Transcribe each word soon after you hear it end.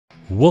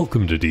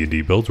Welcome to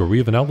D&D Builds, where we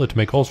have an outlet to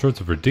make all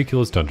sorts of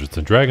ridiculous Dungeons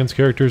 & Dragons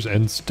characters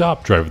and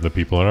stop driving the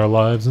people in our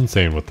lives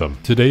insane with them.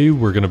 Today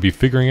we're going to be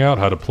figuring out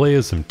how to play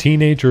as some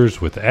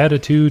teenagers with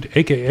attitude,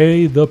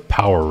 aka the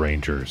Power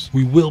Rangers.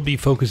 We will be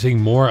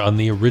focusing more on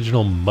the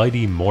original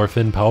Mighty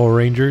Morphin Power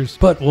Rangers,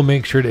 but we'll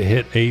make sure to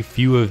hit a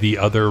few of the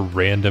other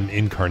random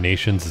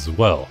incarnations as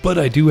well. But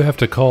I do have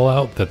to call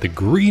out that the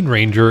Green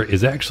Ranger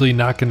is actually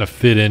not going to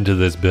fit into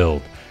this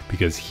build,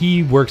 because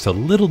he works a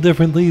little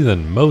differently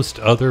than most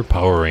other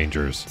Power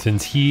Rangers,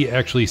 since he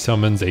actually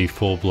summons a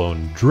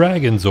full-blown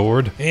Dragon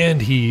Zord,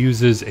 and he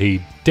uses a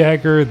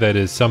dagger that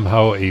is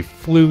somehow a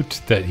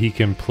flute that he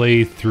can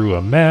play through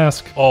a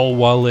mask, all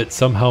while it's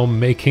somehow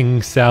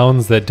making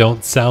sounds that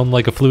don't sound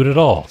like a flute at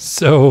all.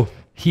 So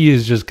he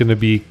is just going to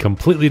be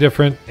completely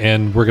different,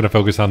 and we're going to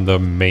focus on the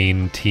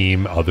main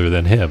team other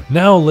than him.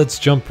 Now let's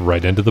jump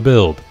right into the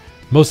build.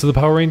 Most of the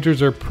Power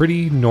Rangers are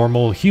pretty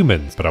normal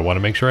humans, but I want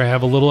to make sure I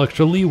have a little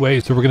extra leeway,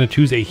 so we're going to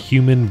choose a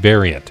human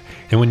variant.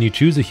 And when you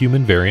choose a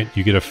human variant,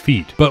 you get a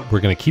feat, but we're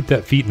going to keep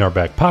that feat in our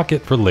back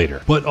pocket for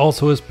later. But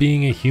also, as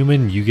being a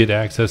human, you get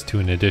access to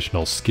an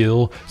additional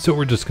skill, so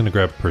we're just going to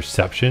grab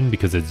Perception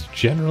because it's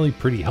generally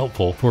pretty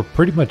helpful for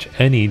pretty much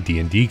any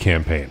D&D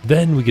campaign.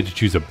 Then we get to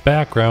choose a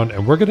background,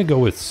 and we're going to go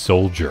with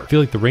Soldier. I feel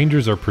like the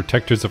Rangers are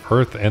protectors of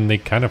Earth, and they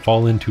kind of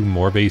fall into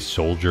more of a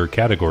soldier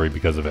category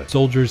because of it.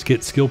 Soldiers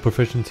get skill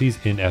proficiencies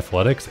in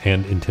athletics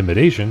and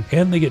intimidation,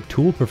 and they get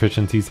tool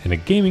proficiencies in a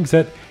gaming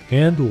set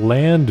and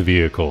land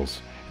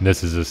vehicles. And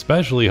this is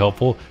especially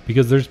helpful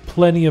because there's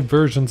plenty of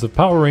versions of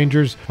Power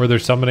Rangers where they're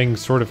summoning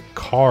sort of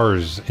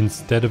cars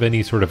instead of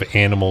any sort of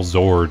animal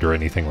Zord or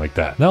anything like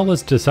that. Now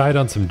let's decide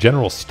on some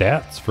general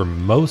stats for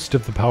most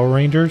of the Power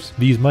Rangers.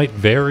 These might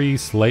vary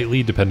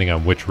slightly depending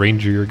on which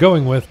Ranger you're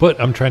going with, but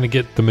I'm trying to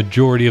get the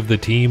majority of the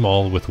team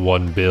all with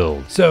one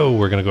build. So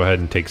we're going to go ahead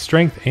and take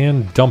Strength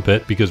and dump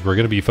it because we're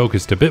going to be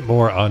focused a bit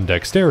more on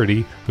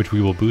Dexterity, which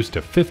we will boost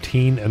to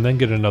 15 and then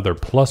get another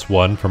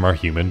 +1 from our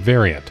human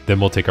variant.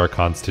 Then we'll take our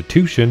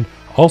Constitution,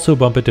 also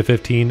bump it to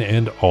 15,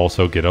 and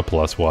also get a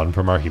 +1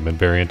 from our human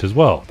variant as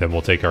well. Then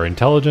we'll take our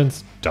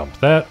Intelligence, dump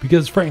that,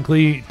 because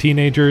frankly,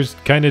 teenagers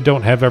kind of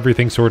don't have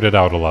everything sorted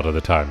out a lot of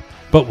the time.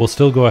 But we'll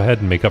still go ahead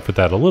and make up for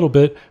that a little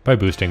bit by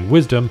boosting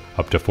Wisdom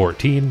up to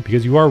 14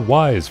 because you are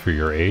wise for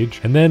your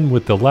age. And then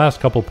with the last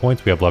couple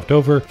points we have left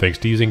over, thanks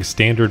to using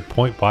standard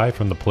point buy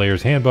from the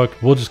player's handbook,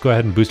 we'll just go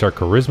ahead and boost our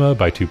Charisma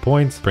by 2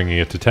 points, bringing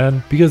it to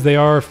 10 because they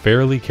are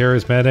fairly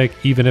charismatic,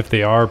 even if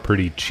they are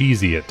pretty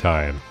cheesy at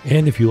times.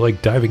 And if you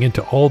like diving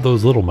into all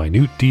those little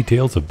minute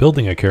details of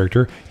building a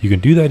character, you can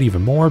do that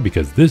even more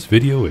because this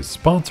video is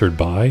sponsored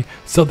by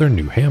Southern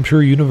New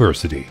Hampshire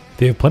University.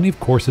 They have plenty of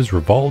courses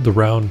revolved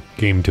around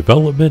game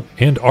development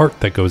and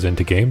art that goes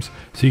into games,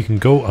 so you can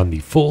go on the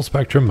full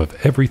spectrum of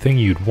everything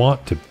you'd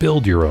want to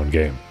build your own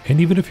game. And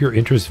even if your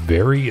interests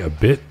vary a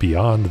bit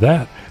beyond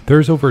that,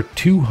 there's over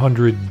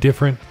 200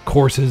 different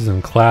courses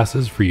and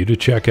classes for you to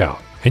check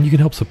out. And you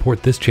can help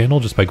support this channel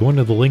just by going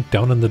to the link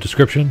down in the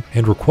description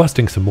and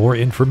requesting some more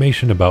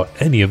information about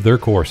any of their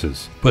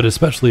courses. But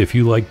especially if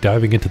you like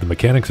diving into the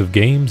mechanics of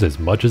games as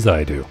much as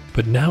I do.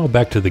 But now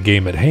back to the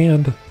game at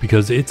hand,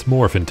 because it's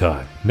Morphin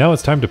Time. Now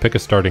it's time to pick a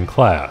starting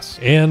class.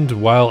 And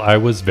while I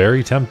was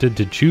very tempted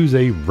to choose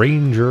a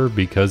Ranger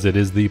because it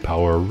is the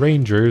Power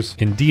Rangers,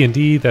 in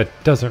D&D that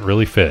doesn't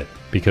really fit,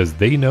 because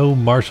they know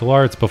martial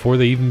arts before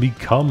they even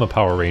become a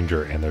Power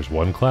Ranger, and there's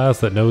one class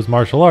that knows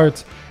martial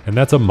arts, and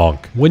that's a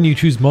Monk. When you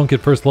choose Monk at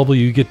first level,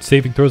 you get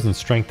saving throws in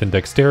Strength and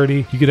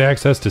Dexterity, you get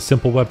access to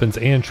simple weapons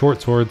and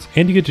short swords,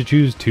 and you get to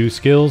choose 2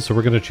 skills, so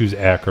we're going to choose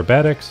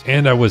Acrobatics.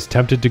 And I was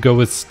tempted to go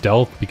with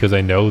Stealth because I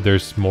know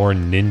there's more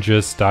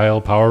ninja style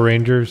Power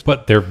Rangers,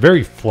 but they're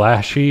very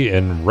flashy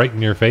and right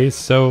in your face,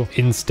 so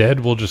instead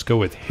we'll just go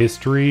with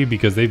History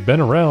because they've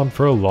been around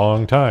for a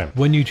long time.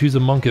 When you choose a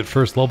Monk at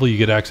first level, you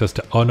get access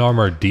to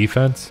Unarmored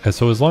Defense, and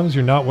so as long as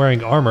you're not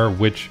wearing armor,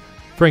 which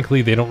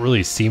frankly they don't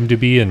really seem to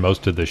be in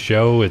most of the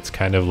show, it's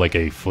kind of like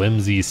a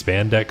flimsy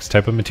spandex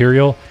type of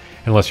material,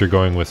 unless you're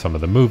going with some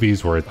of the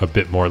movies where it's a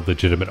bit more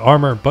legitimate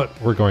armor, but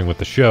we're going with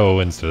the show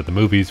instead of the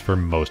movies for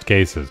most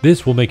cases.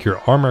 This will make your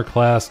armor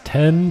class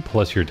 10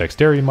 plus your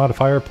dexterity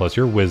modifier plus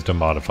your wisdom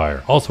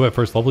modifier. Also at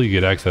first level you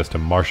get access to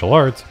martial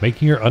arts,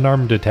 making your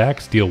unarmed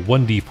attacks deal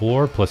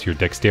 1d4 plus your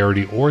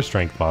dexterity or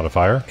strength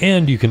modifier,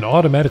 and you can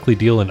automatically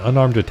deal an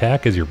unarmed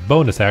attack as your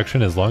bonus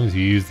action as long as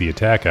you use the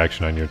attack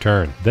action on your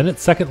turn. Then at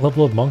second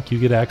level of Monk you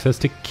get access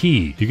to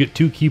Ki. You get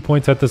 2 key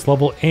points at this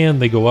level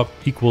and they go up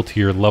equal to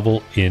your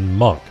level in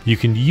Monk. You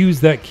can use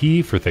that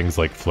key for things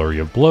like Flurry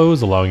of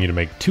Blows, allowing you to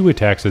make 2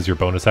 attacks as your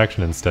bonus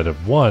action instead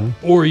of 1,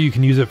 or you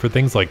can use it for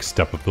things like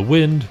Step of the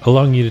Wind,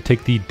 allowing you to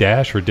take the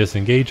dash or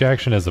disengage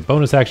action as a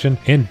bonus action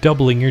and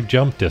doubling your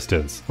jump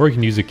distance, or you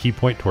can use a key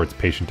point towards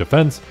Patient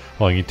Defense,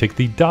 allowing you to take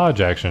the dodge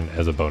action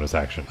as a bonus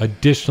action.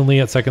 Additionally,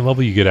 at second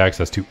level you get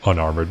access to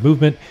Unarmored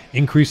Movement,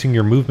 increasing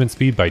your movement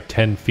speed by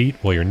 10 feet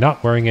while you're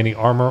not wearing any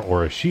armor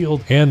or a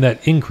shield, and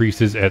that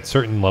increases at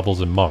certain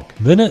levels in Monk.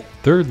 Then at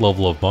third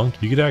level of Monk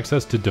you get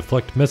access to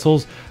Deflect Missiles,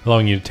 missiles,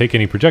 allowing you to take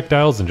any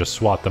projectiles and just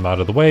swat them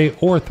out of the way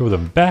or throw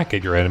them back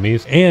at your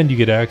enemies, and you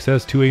get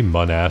access to a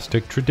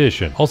monastic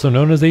tradition, also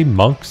known as a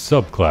monk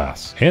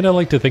subclass. And I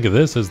like to think of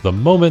this as the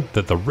moment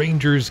that the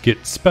Rangers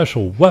get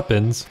special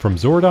weapons from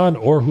Zordon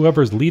or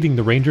whoever's leading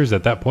the Rangers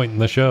at that point in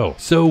the show.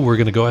 So we're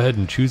going to go ahead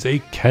and choose a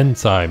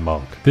Kensai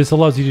monk. This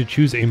allows you to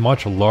choose a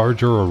much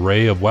larger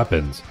array of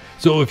weapons.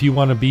 So if you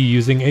want to be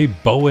using a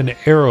bow and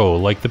arrow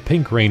like the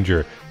Pink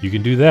Ranger, you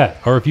can do that.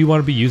 Or if you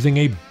want to be using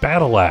a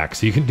battle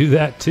axe, you can do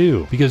that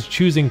too. Because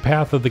choosing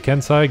Path of the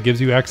Kensai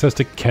gives you access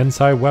to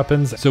Kensai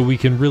weapons, so we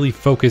can really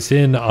focus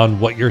in on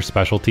what your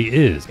specialty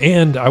is.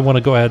 And I want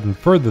to go ahead and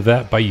further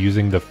that by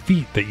using the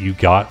feat that you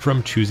got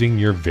from choosing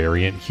your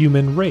variant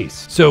human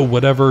race. So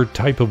whatever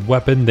type of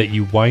weapon that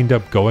you wind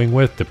up going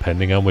with,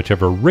 depending on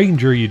whichever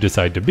ranger you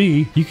decide to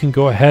be, you can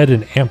go ahead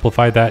and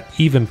amplify that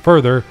even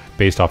further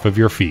based off of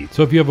your feat.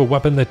 So if you have a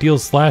weapon that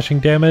deals slashing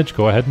damage,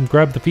 go ahead and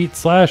grab the feat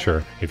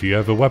Slasher. If you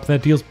have a weapon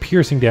that deals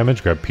piercing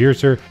damage, grab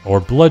Piercer,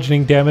 or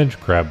bludgeoning damage,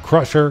 grab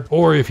Crusher.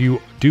 Or if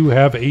you do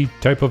have a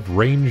type of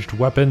ranged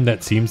weapon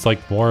that seems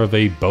like more of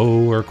a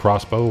bow or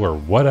crossbow or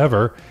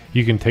whatever,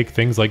 you can take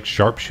things like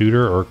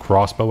Sharpshooter or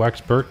Crossbow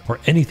Expert, or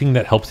anything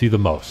that helps you the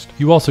most.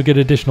 You also get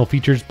additional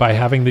features by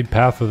having the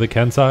Path of the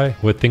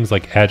Kensai, with things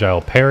like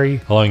Agile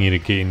Parry, allowing you to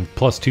gain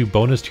 +2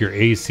 bonus to your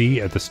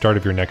AC at the start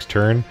of your next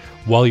turn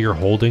while you're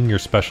holding your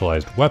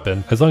specialized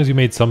weapon, as long as you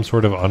made some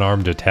sort of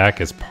unarmed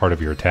attack as part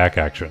of your attack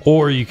action.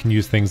 Or you can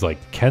use things like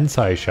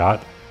Kensai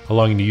Shot,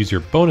 allowing you to use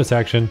your bonus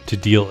action to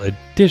deal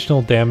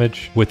additional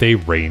damage with a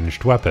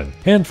ranged weapon.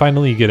 And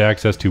finally, you get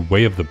access to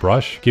Way of the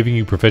Brush, giving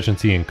you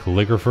proficiency in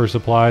calligrapher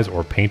supplies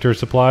or painter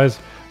supplies,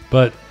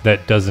 but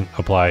that doesn't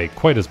apply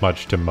quite as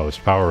much to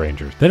most Power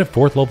Rangers. Then at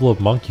 4th level of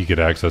Monk, you get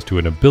access to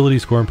an ability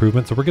score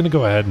improvement, so we're going to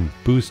go ahead and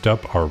boost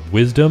up our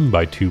Wisdom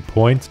by 2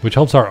 points, which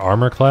helps our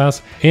armor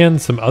class,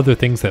 and some other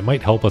things that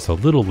might help us a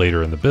little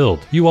later in the build.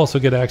 You also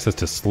get access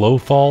to Slow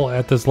Fall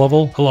at this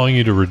level, allowing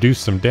you to reduce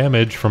some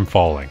damage from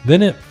falling.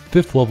 Then at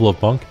 5th level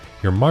of Monk,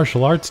 your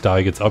martial arts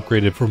die gets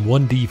upgraded from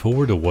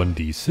 1d4 to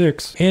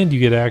 1d6, and you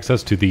get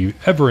access to the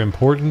ever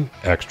important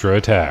extra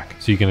attack.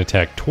 So you can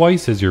attack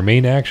twice as your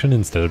main action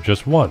instead of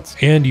just once.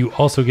 And you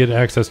also get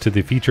access to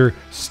the feature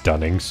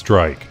Stunning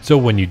Strike. So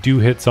when you do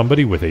hit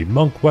somebody with a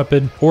monk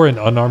weapon or an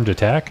unarmed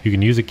attack, you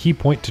can use a key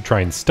point to try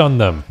and stun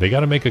them. They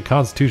gotta make a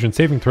Constitution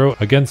saving throw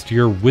against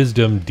your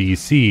Wisdom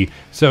DC,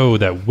 so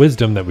that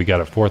Wisdom that we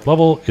got at 4th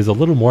level is a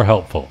little more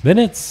helpful. Then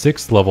at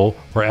 6th level,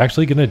 we're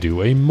actually gonna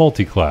do a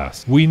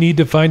multi-class. We need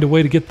to find a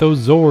way to get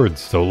those Zords,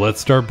 so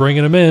let's start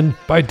bringing them in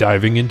by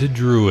diving into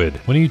Druid.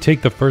 When you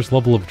take the 1st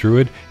level of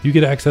Druid, you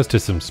get access to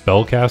some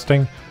spell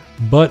casting,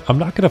 but I'm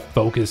not going to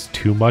focus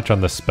too much on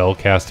the spell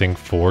casting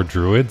for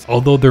Druids,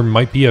 although there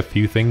might be a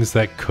few things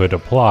that could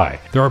apply.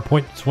 There are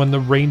points when the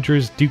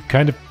Rangers do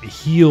kind of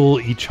heal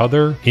each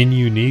other in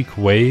unique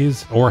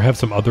ways, or have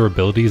some other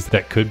abilities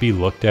that could be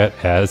looked at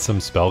as some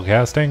spell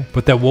casting,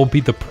 but that won't be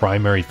the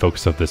primary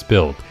focus of this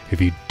build. If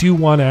you do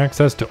want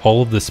access to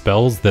all of the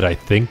spells that I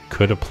think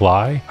could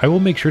apply, I will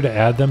make sure to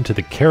add them to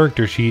the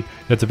character sheet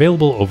that's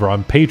available over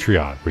on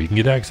Patreon, where you can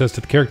get access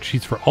to the character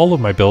sheets for all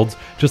of my builds,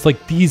 just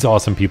like these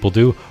awesome people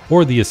do,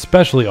 or the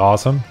especially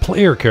awesome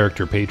player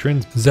character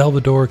patrons,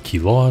 Salvador,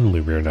 Keylon,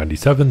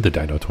 Lumiere97, The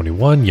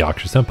Dino21,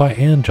 Yaksha Senpai,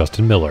 and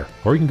Justin Miller.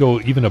 Or you can go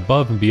even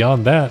above and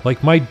beyond that,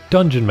 like my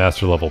Dungeon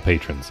Master level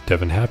patrons,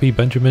 Devin Happy,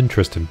 Benjamin,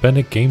 Tristan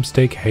Bennett,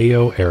 GameSteak,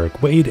 Heyo,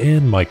 Eric Wade,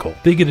 and Michael.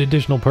 They get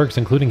additional perks,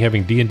 including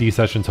having D&D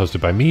sessions hosted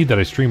by me that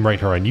I stream right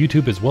here on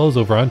YouTube as well as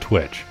over on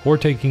Twitch. Or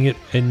taking it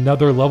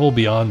another level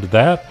beyond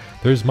that,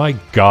 there's my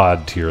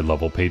God tier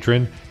level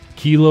patron,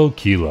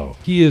 Kilo.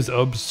 He is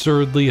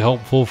absurdly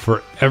helpful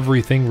for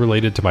everything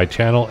related to my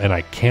channel, and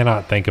I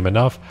cannot thank him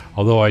enough,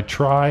 although I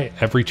try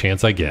every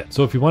chance I get.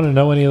 So if you want to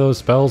know any of those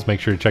spells, make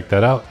sure to check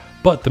that out.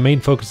 But the main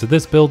focus of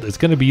this build is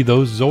going to be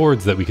those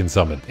Zords that we can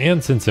summon.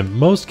 And since in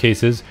most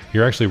cases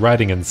you're actually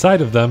riding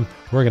inside of them,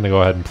 we're going to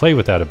go ahead and play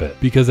with that a bit.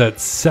 Because at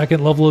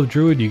 2nd level of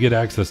Druid, you get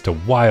access to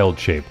Wild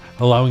Shape,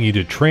 allowing you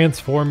to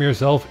transform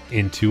yourself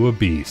into a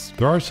beast.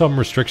 There are some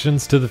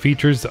restrictions to the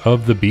features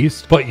of the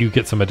beast, but you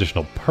get some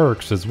additional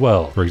perks as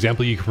well. For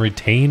example, you can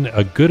retain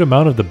a good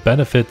amount of the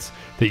benefits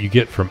that you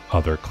get from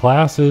other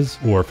classes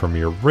or from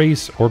your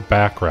race or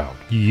background.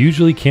 You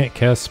usually can't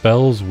cast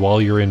spells while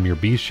you're in your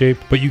beast shape,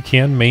 but you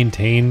can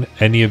maintain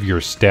any of your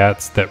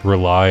stats that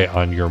rely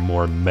on your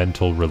more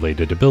mental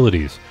related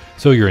abilities.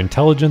 So your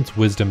intelligence,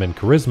 wisdom, and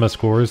charisma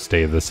scores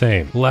stay the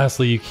same.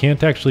 Lastly, you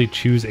can't actually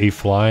choose a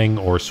flying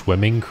or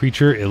swimming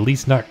creature, at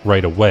least not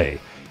right away.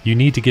 You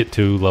need to get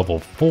to level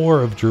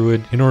 4 of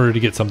Druid in order to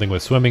get something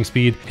with swimming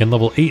speed, and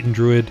level 8 in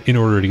Druid in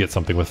order to get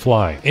something with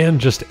flying.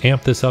 And just to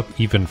amp this up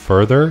even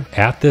further,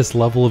 at this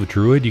level of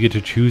Druid, you get to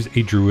choose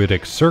a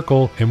Druidic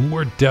circle, and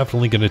we're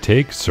definitely going to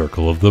take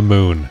Circle of the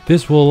Moon.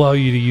 This will allow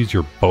you to use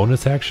your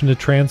bonus action to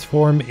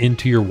transform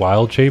into your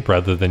wild shape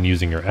rather than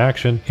using your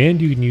action, and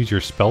you can use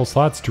your spell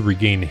slots to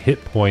regain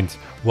hit points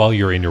while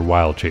you're in your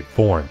wild shape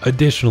form.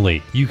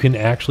 Additionally, you can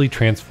actually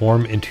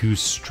transform into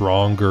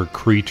stronger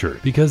creature,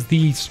 because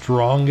the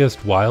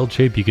strongest wild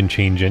shape you can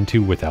change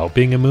into without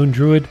being a moon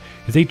druid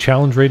is a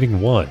challenge rating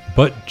 1.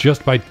 But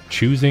just by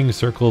choosing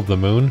Circle of the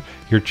Moon,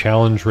 your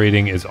challenge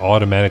rating is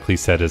automatically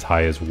set as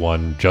high as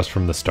 1 just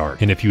from the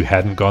start. And if you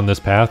hadn't gone this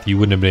path, you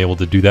wouldn't have been able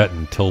to do that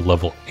until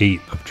level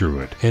 8 of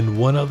Druid. And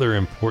one other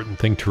important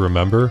thing to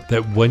remember,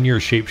 that when you're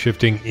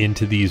shapeshifting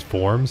into these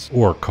forms,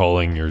 or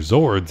calling your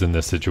Zords in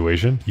this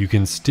situation, you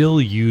can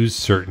still use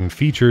certain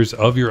features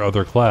of your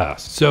other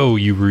class. So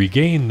you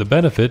regain the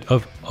benefit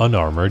of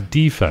unarmored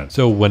defense.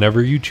 So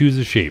whenever you choose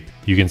a shape,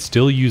 you can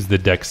still use the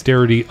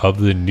dexterity of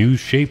the new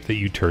shape that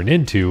you turn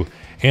into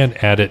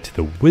and add it to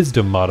the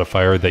wisdom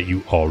modifier that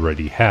you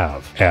already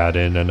have. Add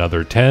in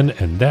another 10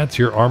 and that's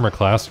your armor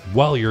class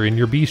while you're in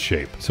your beast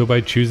shape. So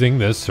by choosing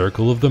this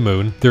Circle of the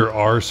Moon, there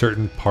are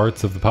certain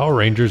parts of the Power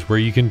Rangers where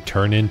you can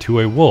turn into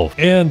a wolf,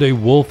 and a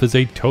wolf is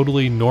a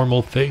totally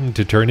normal thing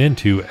to turn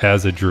into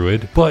as a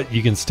druid, but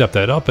you can step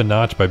that up a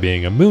notch by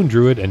being a moon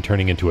druid and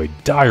turning into a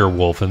dire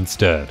wolf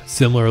instead.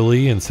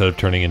 Similarly, instead of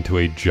turning into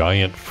a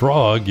giant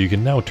frog, you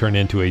can now turn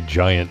into a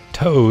giant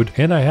toad,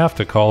 and I have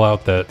to call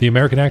out that the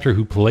American actor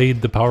who played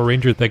the Power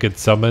Ranger that could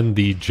summon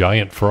the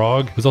giant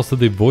frog was also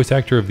the voice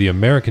actor of the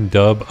American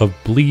dub of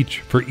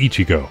Bleach for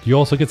Ichigo. You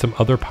also get some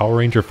other Power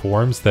Ranger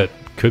forms that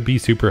could be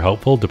super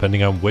helpful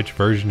depending on which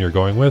version you're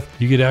going with.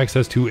 You get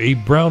access to a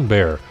brown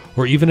bear,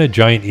 or even a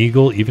giant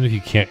eagle, even if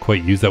you can't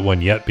quite use that one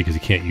yet because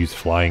you can't use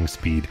flying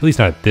speed, at least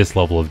not at this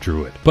level of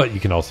druid. But you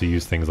can also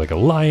use things like a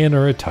lion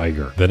or a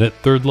tiger. Then at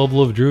 3rd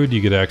level of druid,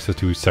 you get access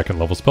to 2nd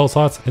level spell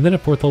slots, and then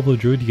at 4th level of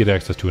druid, you get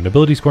access to an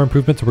ability score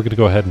improvement. So we're going to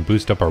go ahead and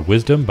boost up our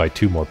wisdom by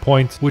 2 more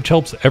points, which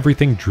helps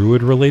everything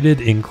druid related,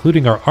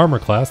 including our armor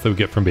class that we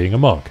get from being a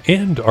monk.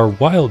 And our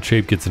wild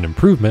shape gets an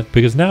improvement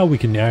because now we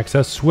can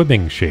access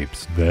swimming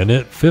shapes. Then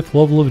at 5th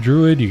level of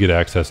druid, you get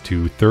access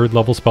to 3rd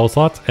level spell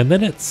slots, and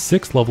then at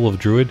 6th level of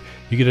druid,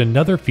 you get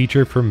another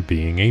feature from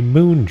being a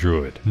moon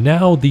druid.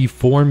 Now the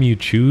form you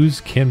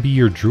choose can be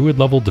your druid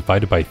level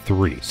divided by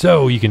 3,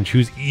 so you can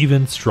choose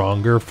even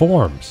stronger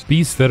forms.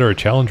 Beasts that are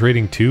challenge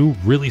rating 2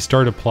 really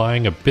start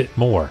applying a bit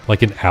more,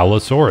 like an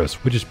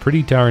Allosaurus, which is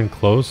pretty darn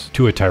close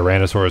to a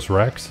Tyrannosaurus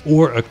Rex,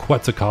 or a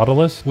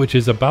Quetzalcoatlus, which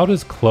is about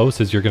as close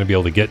as you're going to be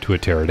able to get to a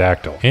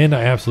pterodactyl. And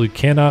I absolutely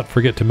cannot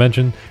forget to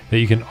mention that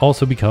you can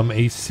also become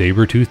a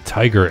saber-toothed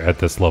tiger at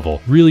this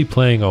level, really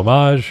playing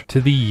homage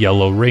to the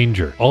Yellow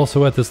Ranger.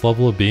 Also at this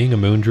level of being a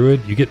moon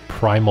druid, you get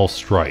Primal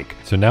Strike.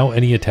 So now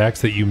any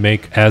attacks that you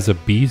make as a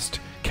beast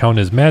count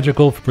as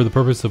magical for the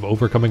purpose of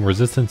overcoming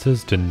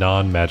resistances to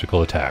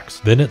non-magical attacks.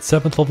 Then at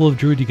 7th level of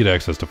druid, you get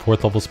access to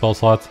 4th level spell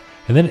slots,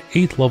 and then at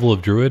 8th level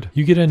of druid,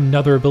 you get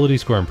another ability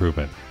score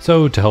improvement.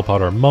 So to help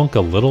out our monk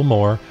a little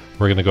more,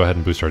 we're going to go ahead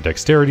and boost our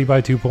dexterity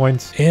by 2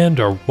 points, and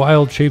our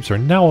wild shapes are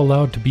now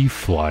allowed to be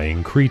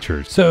flying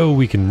creatures. So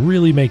we can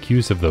really make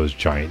use of those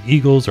giant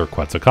eagles or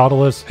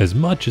Quetzalcoatlus as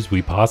much as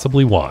we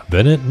possibly want.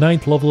 Then at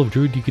 9th level of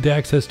druid, you get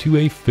access to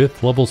a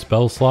 5th level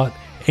spell slot,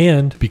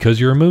 and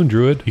because you're a moon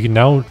druid, you can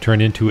now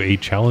turn into a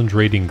challenge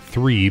rating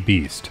 3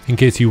 beast, in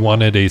case you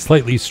wanted a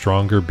slightly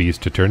stronger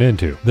beast to turn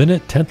into. Then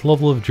at 10th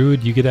level of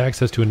druid, you get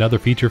access to another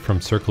feature from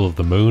Circle of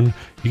the Moon.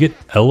 You get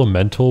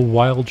elemental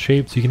wild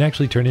shapes. You can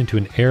actually turn into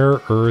an air,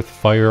 earth,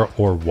 fire,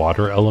 or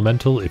water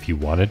elemental if you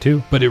wanted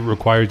to, but it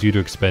requires you to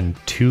expend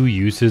 2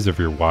 uses of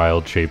your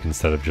wild shape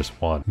instead of just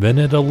 1. Then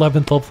at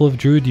 11th level of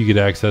druid, you get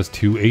access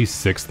to a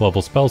 6th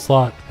level spell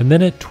slot, and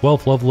then at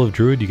 12th level of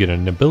druid, you get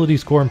an ability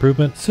score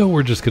improvement. So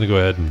we're just going to go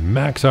ahead and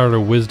max out our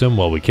wisdom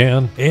while we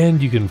can,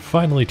 and you can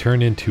finally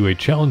turn into a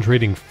challenge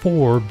rating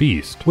 4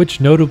 beast,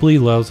 which notably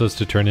allows us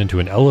to turn into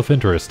an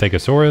elephant or a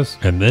stegosaurus.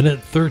 And then at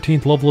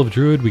 13th level of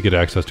druid, we get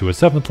access to a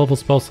 7th level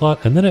spell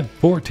slot, and then at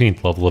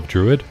 14th level of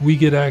druid, we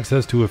get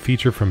access to a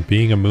feature from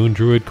being a moon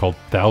druid called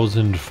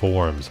 1000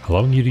 Forms,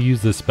 allowing you to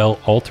use the spell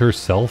Alter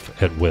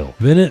Self at will.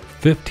 Then at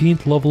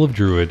 15th level of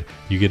druid,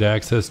 you get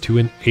access to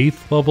an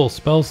 8th level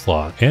spell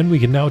slot, and we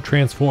can now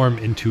transform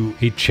into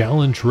a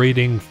challenge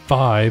rating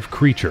 5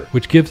 creature,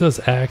 which gives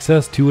us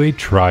access to a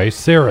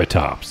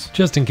Triceratops,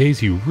 just in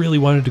case you really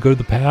wanted to go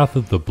the path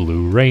of the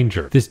Blue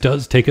Ranger. This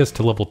does take us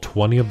to level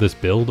 20 of this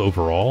build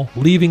overall,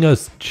 leaving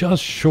us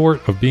just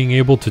short of being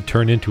able to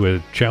turn into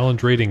a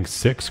challenge rating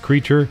 6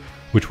 creature,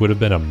 which would have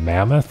been a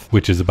mammoth,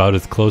 which is about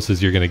as close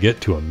as you're going to get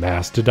to a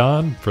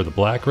mastodon for the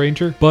Black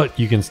Ranger. But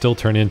you can still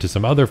turn into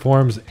some other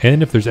forms,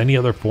 and if there's any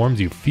other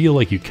forms you feel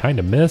like you kind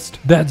of missed,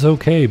 that's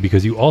okay,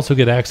 because you also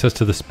get access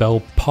to the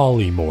spell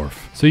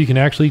Polymorph. So you can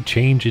actually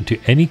change into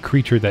any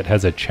creature that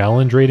has a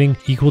challenge rating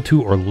equal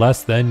to or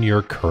less than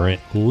your current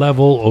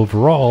level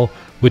overall,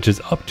 which is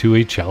up to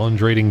a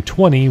challenge rating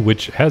 20,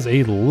 which has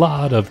a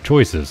lot of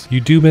choices. You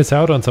do miss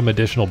out on some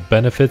additional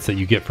benefits that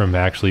you get from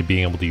actually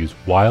being able to use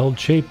wild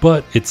shape,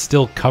 but it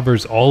still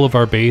covers all of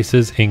our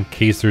bases in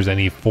case there's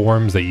any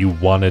forms that you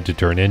wanted to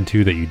turn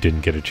into that you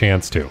didn't get a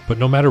chance to. But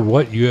no matter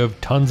what, you have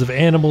tons of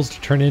animals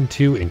to turn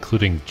into,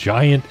 including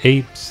giant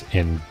apes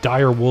and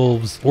dire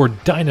wolves, or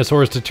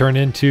dinosaurs to turn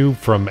into,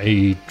 from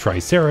a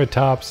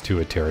triceratops to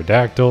a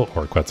pterodactyl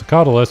or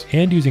quetzalcoatlus,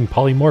 and using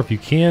polymorph you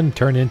can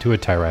turn into a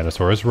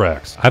Tyrannosaurus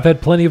Rex. I've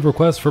had plenty of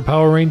requests for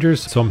Power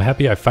Rangers, so I'm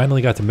happy I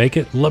finally got to make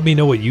it. Let me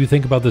know what you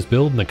think about this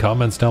build in the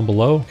comments down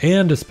below,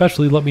 and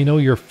especially let me know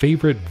your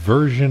favorite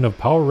version of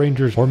Power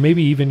Rangers, or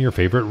maybe even your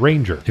favorite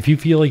Ranger. If you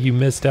feel like you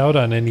missed out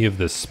on any of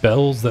the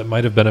spells that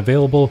might have been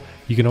available,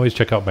 you can always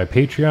check out my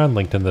Patreon,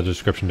 linked in the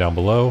description down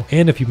below.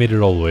 And if you made it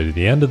all the way to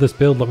the end of this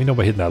build, let me know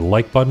by hitting that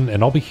like button,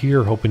 and I'll be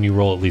here hoping you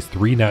roll at least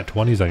 3 nat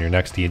 20s on your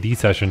next D&D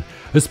session,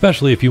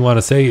 especially if you want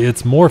to say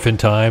it's Morphin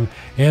Time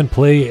and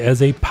play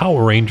as a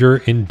Power Ranger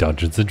in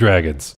Dungeons & Dragons.